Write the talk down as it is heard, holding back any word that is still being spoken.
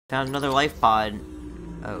Found another life pod.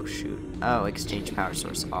 Oh, shoot. Oh, exchange power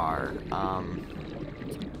source R.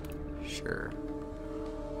 Sure.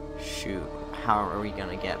 Shoot. How are we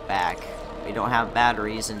gonna get back? We don't have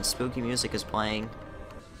batteries and spooky music is playing.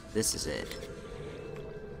 This is it.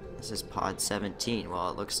 This is pod 17. Well,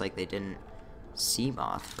 it looks like they didn't see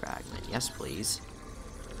moth fragment. Yes, please.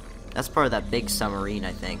 That's part of that big submarine,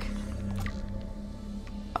 I think.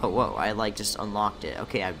 Oh, whoa, I like just unlocked it.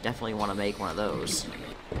 Okay, I definitely want to make one of those.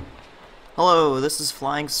 Hello, this is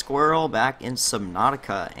Flying Squirrel back in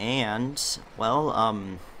Subnuatica, and, well,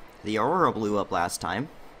 the aurora blew up last time,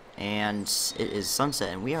 and it is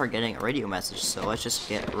sunset, and we are getting a radio message, so let's just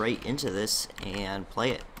get right into this and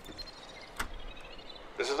play it.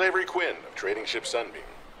 This is Avery Quinn of Trading Ship Sunbeam.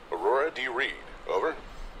 Aurora, do you read? Over?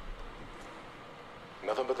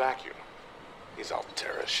 Nothing but vacuum. These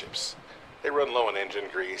Altera ships. They run low on engine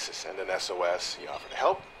grease, send an SOS, you offer to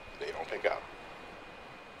help, they don't pick up.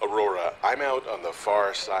 Aurora, I'm out on the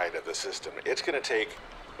far side of the system. It's gonna take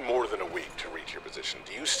more than a week to reach your position.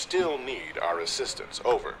 Do you still need our assistance?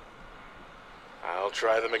 Over. I'll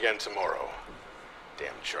try them again tomorrow.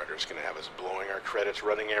 Damn charter's gonna have us blowing our credits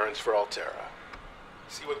running errands for Altera.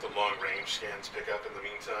 See what the long-range scans pick up in the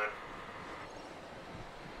meantime?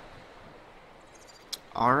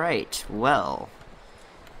 Alright, well.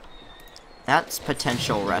 That's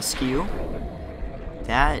potential rescue.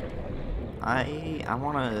 That... I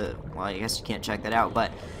wanna... Well, I guess you can't check that out,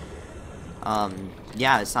 but...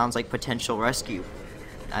 yeah, it sounds like potential rescue.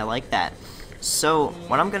 I like that. So,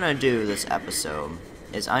 what I'm gonna do this episode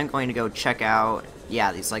is I'm going to go check out...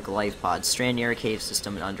 Yeah, these, like, life pods. Strand near a cave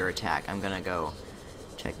system and under attack. I'm gonna go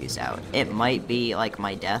check these out. It might be, like,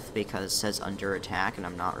 my death because it says under attack and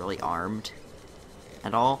I'm not really armed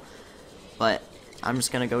at all. But I'm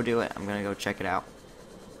just gonna go do it. I'm gonna go check it out.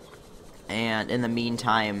 And in the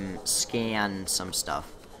meantime, scan some stuff.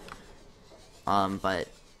 But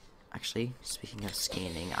actually, speaking of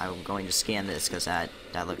scanning, I'm going to scan this because that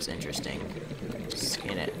looks interesting.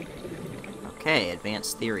 Scan it. Okay,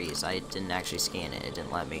 advanced theories. I didn't actually scan it. It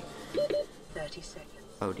didn't let me. 30 seconds.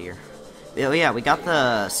 Oh dear. Oh yeah, we got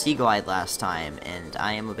the Sea Glide last time, and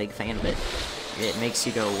I am a big fan of it. It makes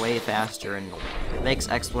you go way faster and it makes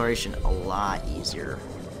exploration a lot easier.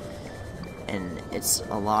 And it's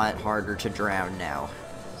a lot harder to drown now.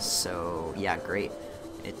 So, yeah, great.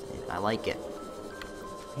 I like it.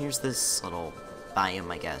 Here's this little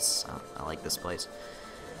biome, I guess. I like this place.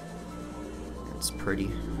 It's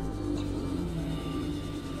pretty.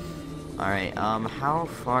 Alright, how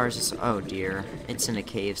far is this? Oh, dear. It's in a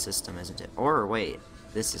cave system, isn't it? Or, wait,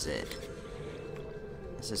 this is it.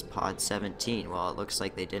 This is pod 17. Well, it looks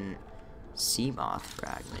like they didn't see moth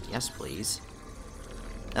fragment. Yes, please.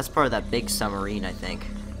 That's part of that big submarine, I think.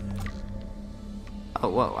 Oh,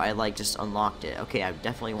 whoa, I like just unlocked it. Okay, I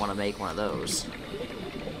definitely want to make one of those.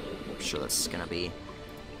 I'm sure that's gonna be,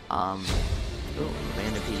 ooh,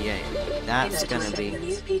 abandoned PDA. That's gonna be...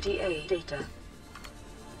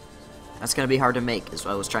 That's gonna be hard to make, is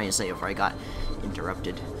what I was trying to say before I got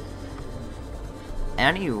interrupted.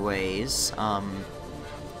 Anyways, I'm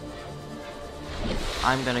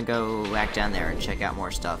gonna go back down there and check out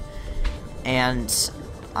more stuff. And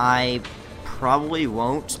I probably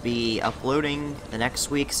won't be uploading the next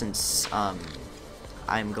week since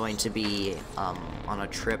I'm going to be on a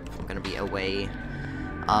trip. I'm going to be away.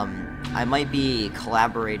 I might be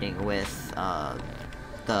collaborating with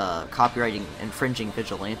the copyrighting infringing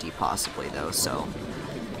vigilante possibly though, so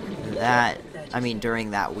that, I mean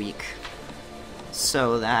during that week.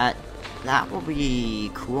 So that will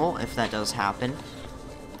be cool if that does happen.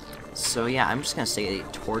 So yeah, I'm just gonna stay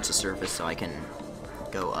towards the surface so I can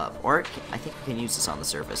go up. Or I think I can use this on the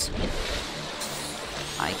surface.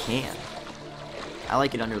 I can. I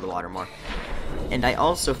like it under the water more. And I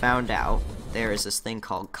also found out there is this thing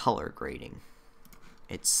called color grading.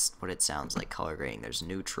 It's what it sounds like, color grading. There's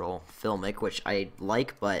neutral, filmic, which I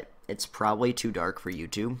like, but it's probably too dark for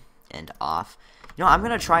YouTube, and off. You know, I'm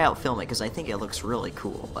gonna try out filmic because I think it looks really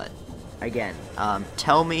cool, but again,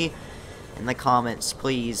 tell me in the comments,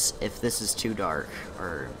 please, if this is too dark,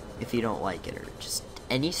 or if you don't like it, or just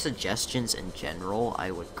any suggestions in general,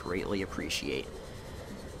 I would greatly appreciate.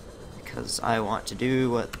 Because I want to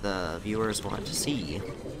do what the viewers want to see.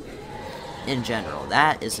 In general,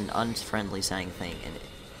 that is an unfriendly sounding thing, and it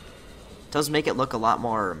does make it look a lot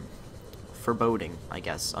more foreboding, I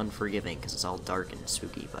guess, unforgiving, because it's all dark and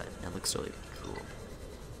spooky, but it looks really cool.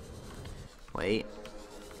 Wait.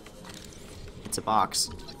 It's a box.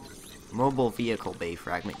 Mobile vehicle bay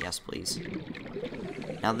fragment, yes please.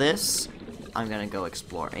 Now this, I'm gonna go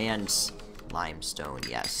explore, and limestone,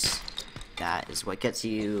 yes. That is what gets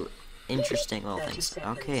you interesting little things.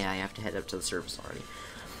 Okay, I have to head up to the surface already.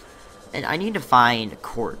 And I need to find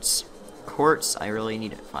quartz. Quartz, I really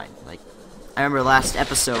need to find. Like, I remember last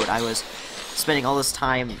episode, I was spending all this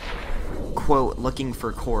time, quote, looking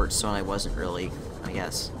for quartz, when I wasn't really, I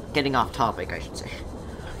guess, getting off topic, I should say.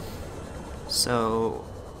 So,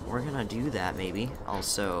 we're gonna do that, maybe.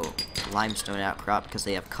 Also, limestone outcrop, because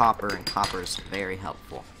they have copper, and copper is very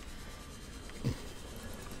helpful.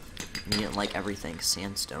 You didn't like everything.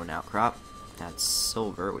 Sandstone outcrop. That's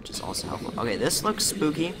silver, which is also helpful. Okay, this looks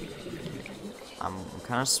spooky. I'm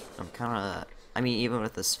kind of. I mean, even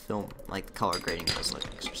with this film, like the color grading does look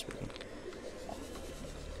extra spooky.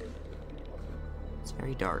 It's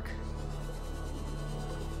very dark.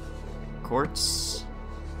 Quartz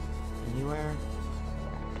anywhere?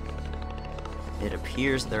 It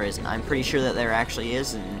appears there isn't. I'm pretty sure that there actually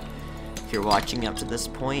is, and if you're watching up to this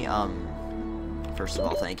point, first of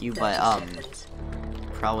all, thank you, but,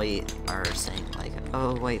 probably are saying, like,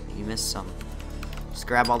 oh, wait, you missed some. Just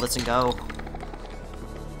grab all this and go.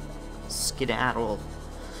 Skedaddle.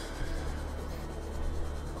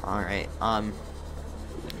 Alright,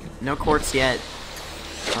 no quartz yet,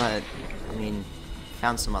 but, I mean,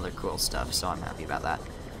 found some other cool stuff, so I'm happy about that.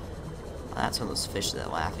 That's one of those fish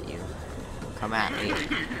that laugh at you. Come at me.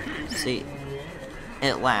 See,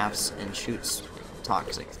 it laughs and shoots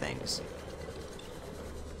toxic things.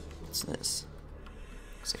 What's this?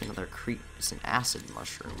 Looks like another it's an acid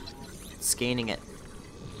mushroom. Scanning it.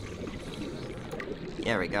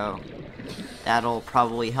 There we go. That'll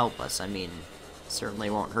probably help us. I mean,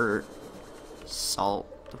 certainly won't hurt.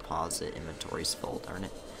 Salt deposit inventory's full, darn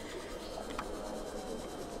it.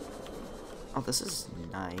 Oh, this is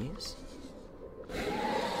nice.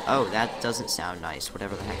 Oh, that doesn't sound nice.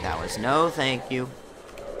 Whatever the heck that was. No, thank you.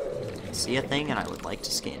 I see a thing and I would like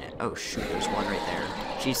to scan it. Oh shoot, there's one right there.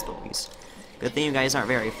 Jeez Louise. Good thing you guys aren't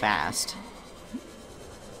very fast.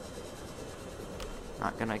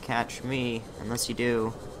 Not gonna catch me, unless you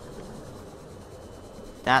do.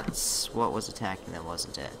 That's what was attacking them,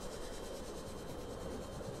 wasn't it?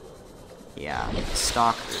 Yeah,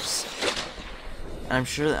 stalkers. And I'm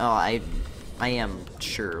sure that, I am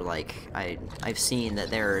sure, like, I've seen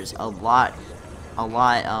that there's a lot, I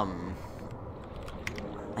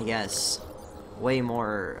guess, way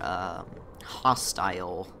more,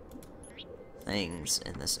 hostile things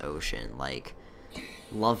in this ocean, like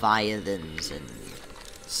leviathans and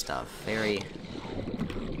stuff. Very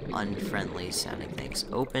unfriendly sounding things.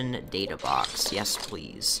 Open data box. Yes,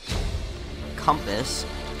 please. Compass.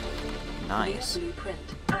 Nice.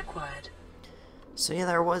 So yeah,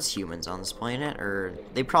 there was humans on this planet, or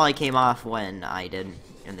they probably came off when I did,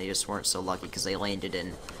 and they just weren't so lucky because they landed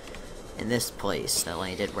in this place. That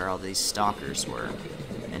landed where all these stalkers were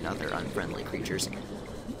and other unfriendly creatures.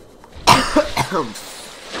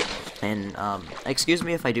 And excuse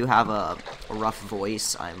me if I do have a rough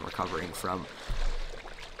voice. I'm recovering from,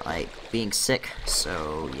 like, being sick,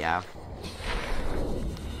 so yeah.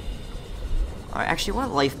 Alright, actually,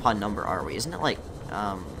 what life pod number are we? Isn't it like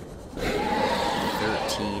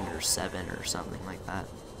 13 or 7 or something like that?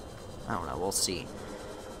 I don't know, we'll see.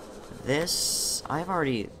 This,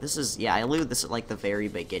 this is, yeah, I looted this at like the very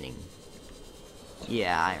beginning.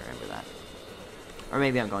 Yeah, I remember that. Or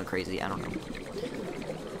maybe I'm going crazy, I don't know.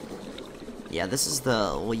 Yeah, this is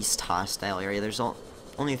the least hostile area. There's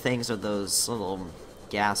only things are those little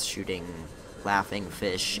gas-shooting, laughing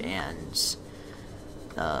fish and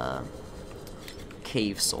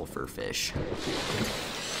cave sulfur fish.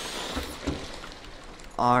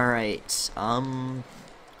 Alright,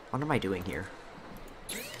 what am I doing here?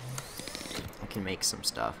 I can make some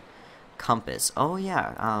stuff. Compass. Oh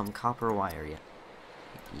yeah, copper wire, yeah.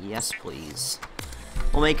 Yes, please.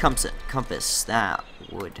 We'll make compass. That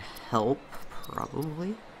would help,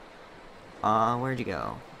 probably. Where'd you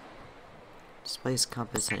go? Displace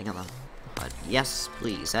compass hitting on the HUD. Yes,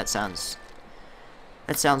 please. That sounds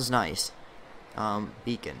nice.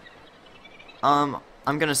 Beacon. I'm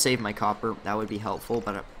gonna save my copper. That would be helpful,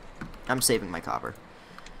 but I'm saving my copper.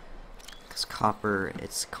 Because copper,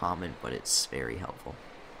 it's common, but it's very helpful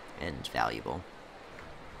and valuable.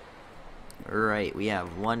 Alright, we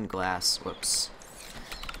have one glass. Whoops.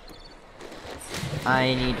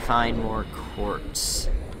 I need to find more quartz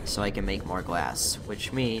so I can make more glass,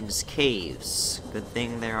 which means caves. Good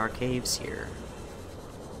thing there are caves here.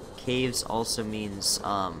 Caves also means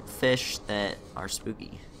fish that are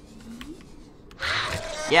spooky.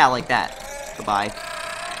 Yeah, like that. Goodbye.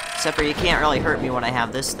 Except for you can't really hurt me when I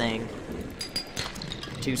have this thing.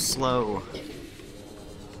 Too slow.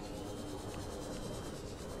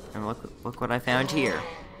 And look what I found here.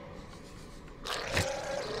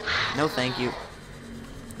 No, thank you.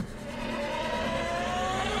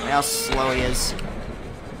 how slow he is.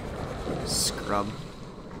 Scrub.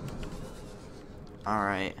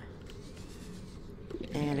 Alright.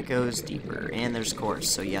 And it goes deeper. And there's course,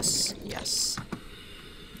 so yes, yes.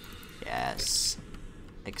 Yes.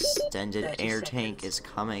 Extended air tank is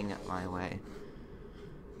coming my way.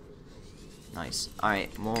 Nice.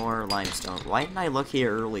 Alright, more limestone. Why didn't I look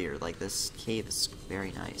here earlier? Like, this cave is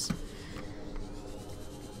very nice.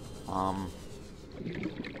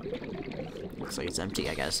 Looks like it's empty,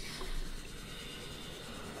 I guess.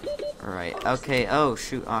 Alright, okay. Oh,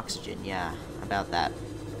 shoot, oxygen. Yeah, about that.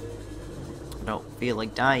 I don't feel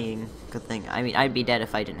like dying. Good thing. I mean, I'd be dead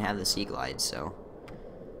if I didn't have the sea glide, so.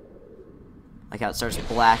 Like how it starts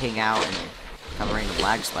blacking out and covering the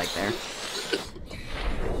black spike there.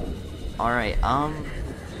 Alright,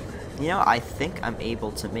 you know, I think I'm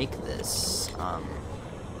able to make this,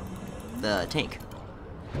 the tank.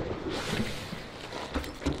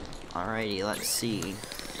 Alrighty, let's see.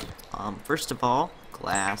 First of all,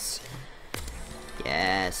 glass.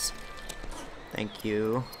 Yes. Thank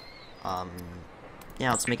you.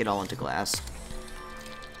 Yeah, let's make it all into glass.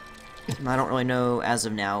 I don't really know, as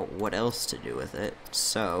of now, what else to do with it,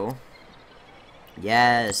 so...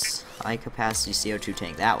 Yes! High capacity CO2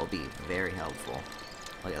 tank, that will be very helpful.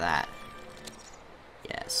 Look at that.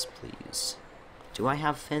 Yes, please. Do I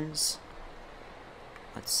have fins?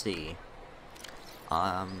 Let's see.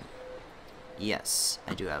 Yes,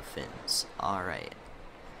 I do have fins. Alright.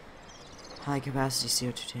 High capacity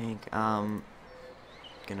CO2 tank,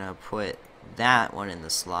 gonna put that one in the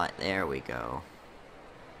slot. There we go.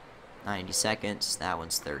 90 seconds, that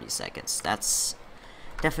one's 30 seconds. That's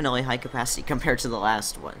definitely high capacity compared to the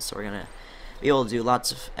last one, so we're gonna be able to do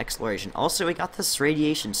lots of exploration. Also, we got this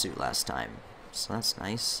radiation suit last time, so that's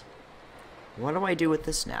nice. What do I do with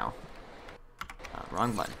this now?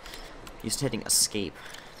 Wrong button. Used hitting escape,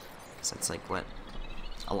 because that's like what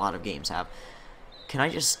a lot of games have. Can I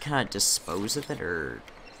just kind of dispose of it, or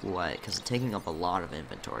what? Because it's taking up a lot of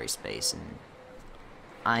inventory space, and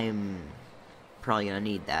I'm probably gonna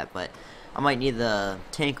need that, but I might need the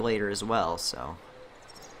tank later as well, so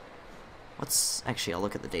let's actually, I'll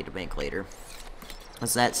look at the data bank later,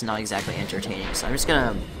 because that's not exactly entertaining. So I'm just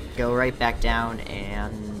gonna go right back down,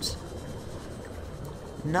 and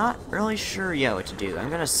not really sure yet what to do. I'm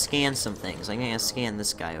gonna scan some things. I'm gonna scan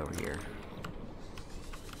this guy over here.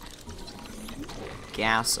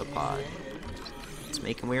 Gasopod. It's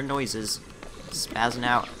making weird noises, spazzing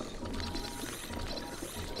out.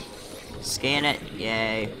 Scan it,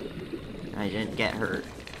 yay. I didn't get hurt,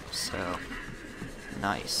 so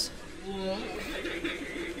nice.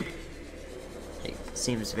 It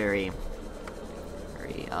seems very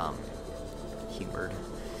humored.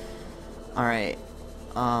 Alright,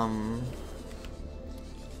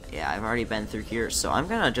 yeah, I've already been through here, so I'm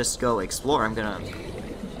gonna just go explore. I'm gonna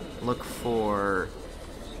look for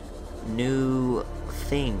new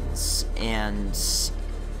things and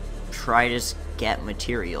try to get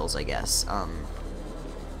materials, I guess.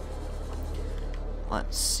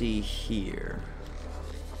 Let's see here.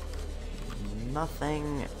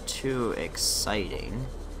 Nothing too exciting.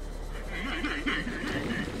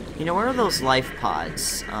 You know, where are those life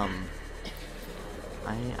pods?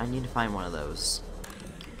 I need to find one of those.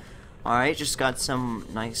 Alright, just got some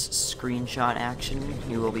nice screenshot action.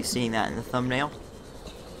 You will be seeing that in the thumbnail.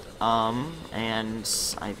 And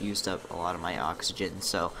I've used up a lot of my oxygen,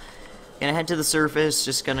 so gonna head to the surface,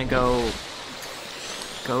 just gonna go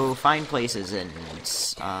find places and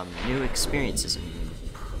new experiences, and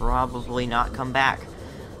probably not come back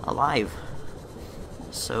alive.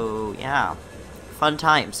 So yeah, fun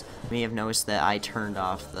times. You may have noticed that I turned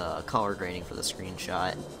off the color grading for the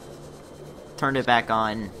screenshot. Turned it back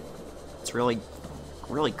on. It's really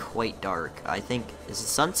quite dark. I think, is the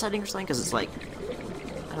sun setting or something? Because it's like,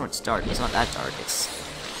 I know it's dark, but it's not that dark. It's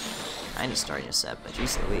kind of starting to set, but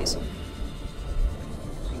geez Louise.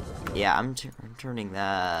 Yeah, I'm turning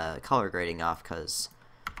the color grading off because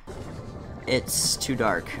it's too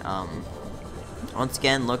dark. Once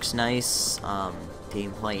again, looks nice.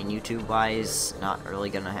 Gameplay and YouTube-wise, not really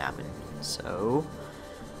gonna happen. So,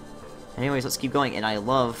 anyways, let's keep going. And I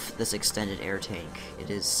love this extended air tank. It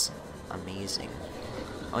is amazing.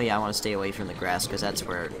 Oh yeah, I want to stay away from the grass because that's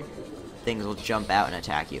where things will jump out and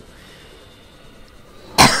attack you.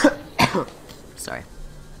 Sorry.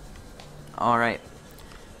 Alright.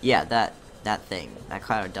 Yeah, that thing. That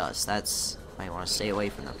cloud of dust. That's... I want to stay away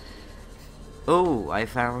from them. Oh, I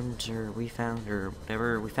found, or we found, or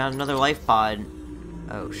whatever. We found another life pod.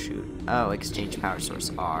 Oh, shoot. Oh, exchange power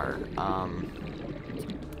source R.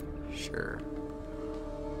 Sure.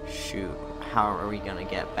 Shoot. How are we gonna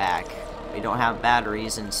get back? We don't have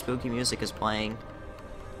batteries and spooky music is playing.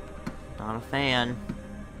 Not a fan.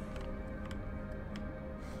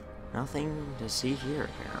 Nothing to see here,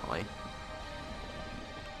 apparently.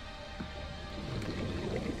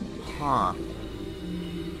 Huh.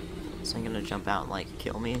 Is he gonna jump out and, like,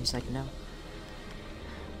 kill me in a second now?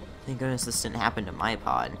 Thank goodness this didn't happen to my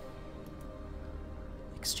pod.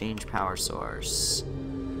 Exchange power source.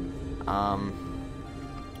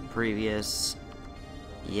 Previous.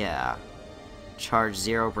 Yeah. Charge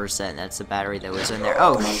 0%. That's the battery that was in there.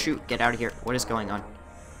 Oh, shoot. Get out of here. What is going on?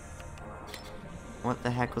 What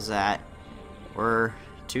the heck was that? We're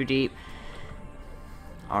too deep.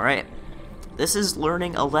 Alright. This is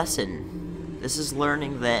learning a lesson. This is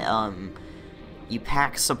learning that, you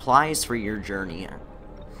pack supplies for your journey.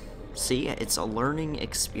 See? It's a learning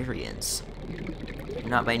experience.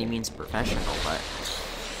 Not by any means professional, but...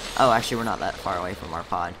 Oh, actually, we're not that far away from our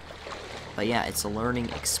pod. But yeah, it's a learning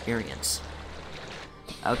experience.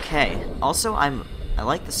 Okay. Also, I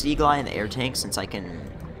like the Sea Glide and the air tank since I can,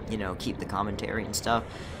 you know, keep the commentary and stuff.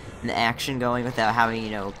 And the action going without having,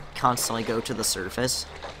 you know, constantly go to the surface.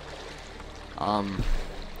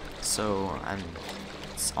 So,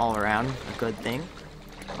 it's all around a good thing.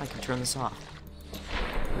 Oh, I can turn this off.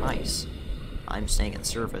 Nice. I'm staying at the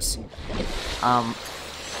surface.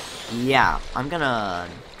 Yeah, I'm gonna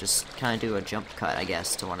just kind of do a jump cut, I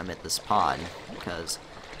guess, to when I'm at this pod, because,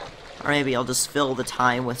 or maybe I'll just fill the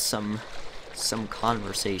time with some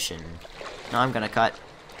conversation. No, I'm gonna cut.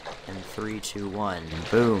 In 3, 2, 1,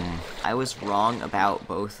 boom. I was wrong about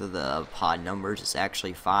both of the pod numbers. It's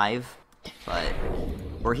actually 5, but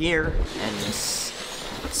we're here, and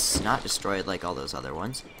it's not destroyed like all those other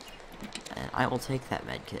ones. And I will take that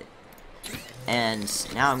medkit. And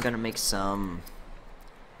now I'm gonna make some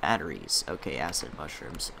batteries. Okay, acid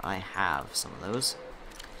mushrooms. I have some of those.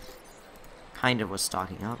 Kind of was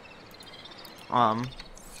stocking up.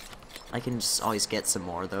 I can just always get some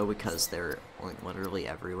more though because they're like literally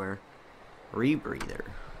everywhere. Rebreather.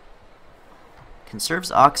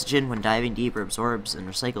 Conserves oxygen when diving deeper, absorbs and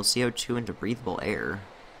recycles CO2 into breathable air.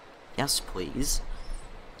 Yes, please.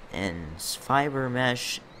 And fiber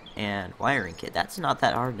mesh and wiring kit. That's not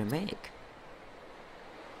that hard to make.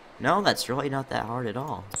 No, that's really not that hard at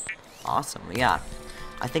all. Awesome, yeah.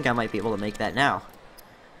 I think I might be able to make that now.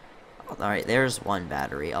 Alright, there's one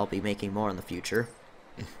battery. I'll be making more in the future.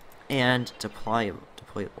 And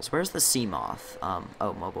deployables. Where's the sea moth?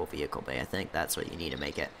 Oh, mobile vehicle bay. I think that's what you need to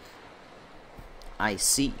make it. I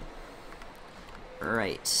see.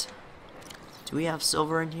 Alright. Do we have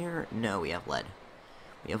silver in here? No, we have lead.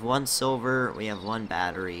 We have 1 silver, we have 1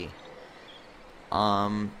 battery.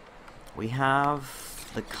 We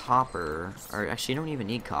have the copper, or actually you don't even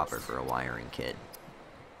need copper for a wiring kit.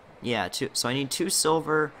 Yeah, so I need 2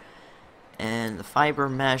 silver, and the fiber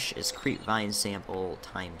mesh is creep vine sample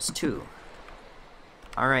times 2.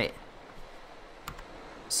 Alright.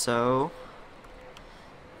 So,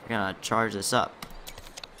 we're gonna charge this up.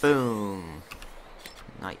 Boom.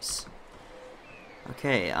 Nice.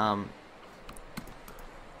 Okay,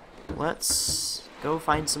 let's go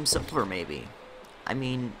find some silver, maybe. I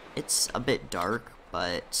mean, it's a bit dark,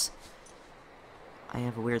 but I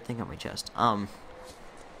have a weird thing on my chest.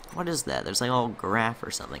 What is that? There's like a little graph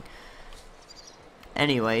or something.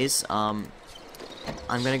 Anyways, I'm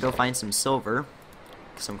gonna go find some silver.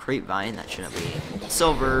 Some creep vine, that shouldn't be.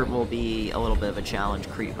 Silver will be a little bit of a challenge.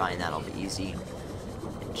 Creep vine, that'll be easy.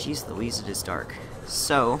 And jeez Louise, it is dark.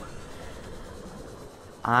 So,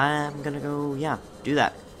 I'm gonna go, yeah, do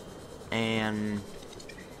that. And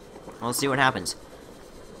we'll see what happens.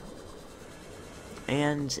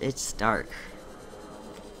 And it's dark.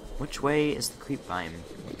 Which way is the creep vine?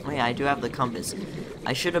 Oh yeah, I do have the compass.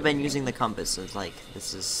 I should have been using the compass. It's like,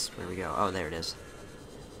 this is where we go. Oh, there it is.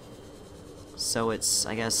 So it's,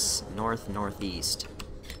 I guess, north-northeast.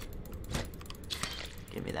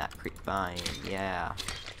 Give me that creep vine. Yeah.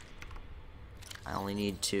 I only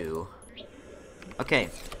need 2. Okay.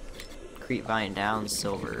 Creep vine down,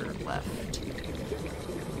 silver left.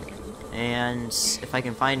 And if I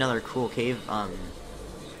can find another cool cave,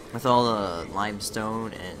 with all the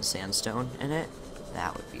limestone and sandstone in it,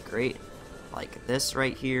 that would be great. Like this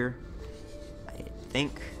right here, I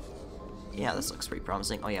think. Yeah, this looks pretty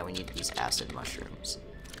promising. Oh yeah, we need these acid mushrooms.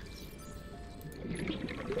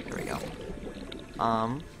 There we go.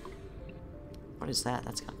 What is that?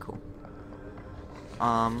 That's kind of cool.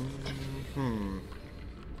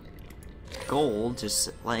 Gold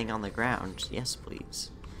just laying on the ground. Yes,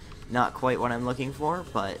 please. Not quite what I'm looking for,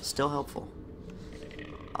 but still helpful.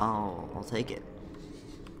 Oh, I'll take it.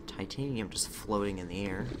 Titanium just floating in the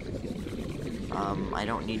air. I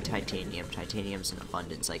don't need titanium. Titanium's in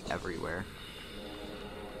abundance, like, everywhere.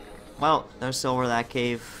 Well, no silver in that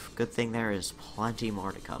cave. Good thing there is plenty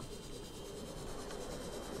more to come.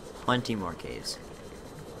 Plenty more caves.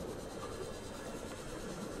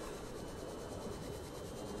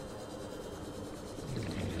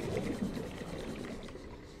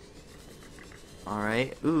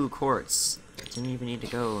 Alright, ooh, quartz. Didn't even need to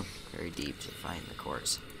go very deep to find the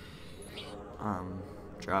quartz.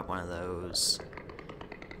 Drop one of those.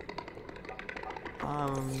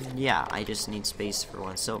 Yeah, I just need space for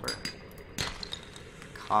 1 silver.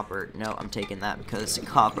 Copper, no, I'm taking that because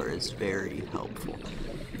copper is very helpful.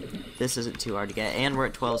 This isn't too hard to get, and we're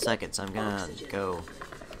at 12 seconds, I'm gonna go.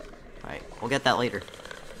 Alright, we'll get that later.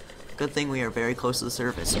 Good thing we are very close to the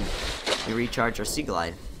surface, and we recharge our sea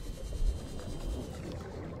glide.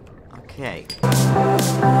 Okay.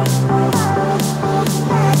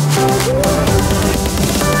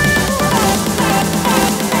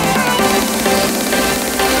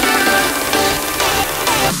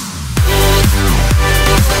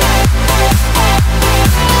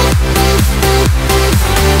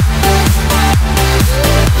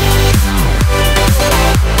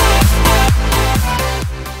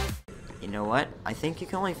 You know what? I think you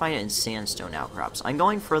can only find it in sandstone outcrops. I'm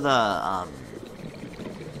going for the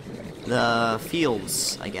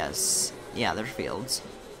fields, I guess. Yeah, they're fields.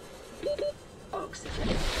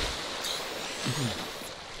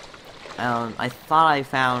 I thought I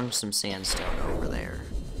found some sandstone over there.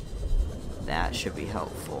 That should be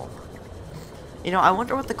helpful. You know, I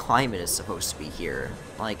wonder what the climate is supposed to be here.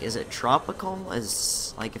 Like, is it tropical?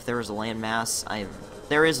 Is, like, if there was a landmass?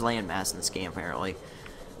 There is landmass in this game, apparently.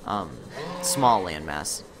 Small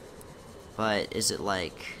landmass. But is it,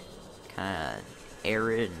 like, kinda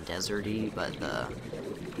arid and deserty, but the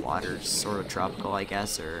water's sort of tropical, I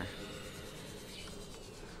guess, or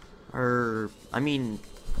I mean,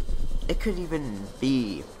 it could even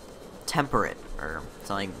be temperate or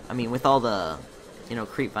something. I mean, with all the, you know,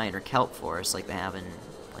 creepvine or kelp forests like they have in,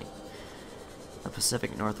 like, the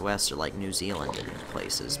Pacific Northwest or, like, New Zealand and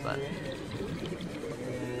places, but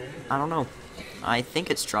I don't know. I think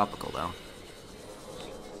it's tropical, though.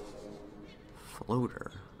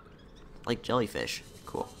 Floater. Like jellyfish.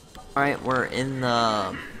 Cool. Alright, we're in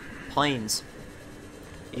the plains.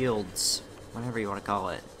 Fields. Whatever you want to call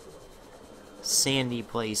it. Sandy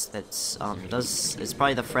place that's, it's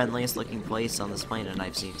probably the friendliest looking place on this planet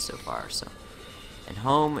I've seen so far, so. And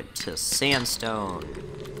home to sandstone.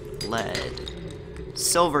 Lead.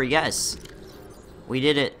 Silver, yes! We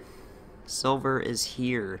did it. Silver is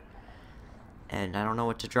here. And I don't know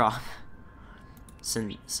what to drop.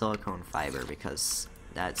 Silicone fiber, because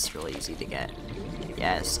that's really easy to get.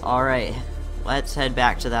 Yes, alright. Let's head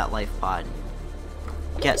back to that life pod.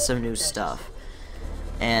 Get some new stuff.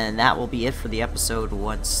 And that will be it for the episode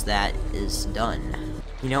once that is done.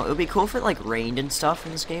 You know, it would be cool if it, like, rained and stuff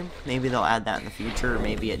in this game. Maybe they'll add that in the future, or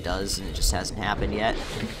maybe it does and it just hasn't happened yet.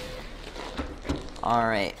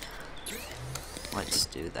 Alright. Let's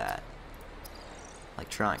do that.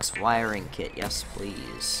 Electronics wiring kit, yes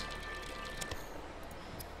please.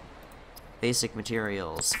 Basic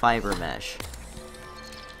materials, fiber mesh.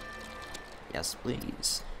 Yes,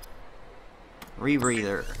 please.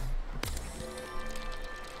 Rebreather.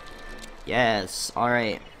 Yes,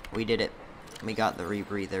 alright. We did it. We got the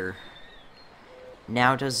rebreather.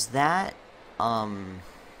 Now, does that, Am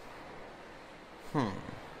I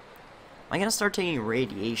gonna start taking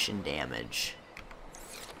radiation damage?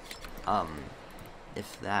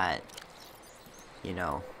 If that, you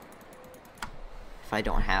know, if I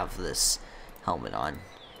don't have this helmet on.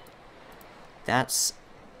 That's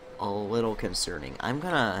a little concerning. I'm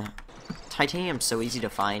gonna... Titanium's so easy to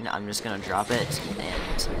find, I'm just gonna drop it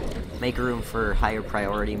and make room for higher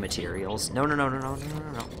priority materials. No.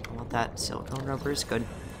 I want that silicone rubber is good.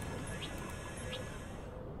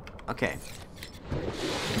 Okay.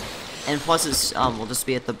 And plus it's, we'll just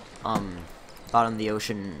be at the, bottom of the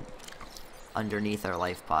ocean underneath our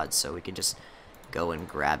life pod, so we can just go and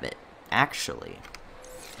grab it. Actually,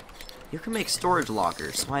 you can make storage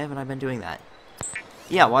lockers. Why haven't I been doing that?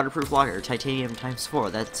 Yeah, waterproof locker, titanium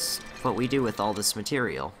 ×4. That's what we do with all this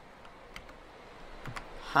material.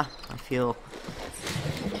 Ha, I feel...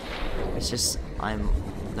 It's just, I'm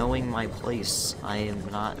knowing my place. I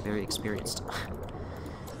am not very experienced.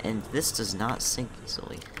 And this does not sink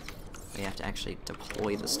easily. We have to actually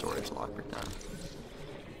deploy the storage locker down.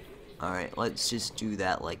 Alright, let's just do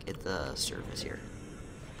that, like, at the surface here.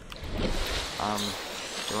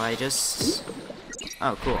 Do I just...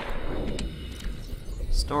 Oh, cool.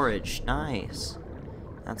 Storage, nice.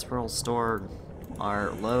 That's where we'll store our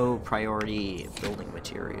low priority building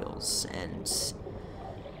materials and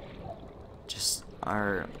just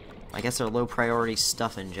our, I guess, our low priority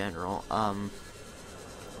stuff in general.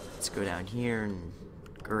 Let's go down here and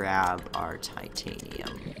grab our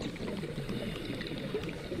titanium.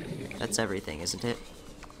 That's everything, isn't it?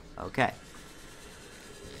 Okay.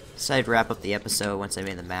 Decided to wrap up the episode once I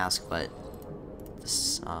made the mask, but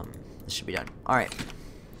this should be done. Alright.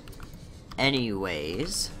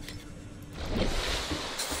 Anyways,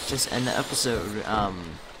 just end the episode.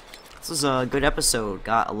 This was a good episode.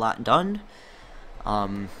 Got a lot done.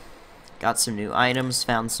 Got some new items,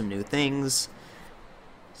 found some new things.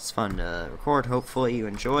 It's fun to record. Hopefully you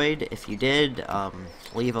enjoyed. If you did,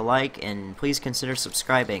 leave a like and please consider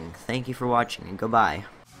subscribing. Thank you for watching and goodbye.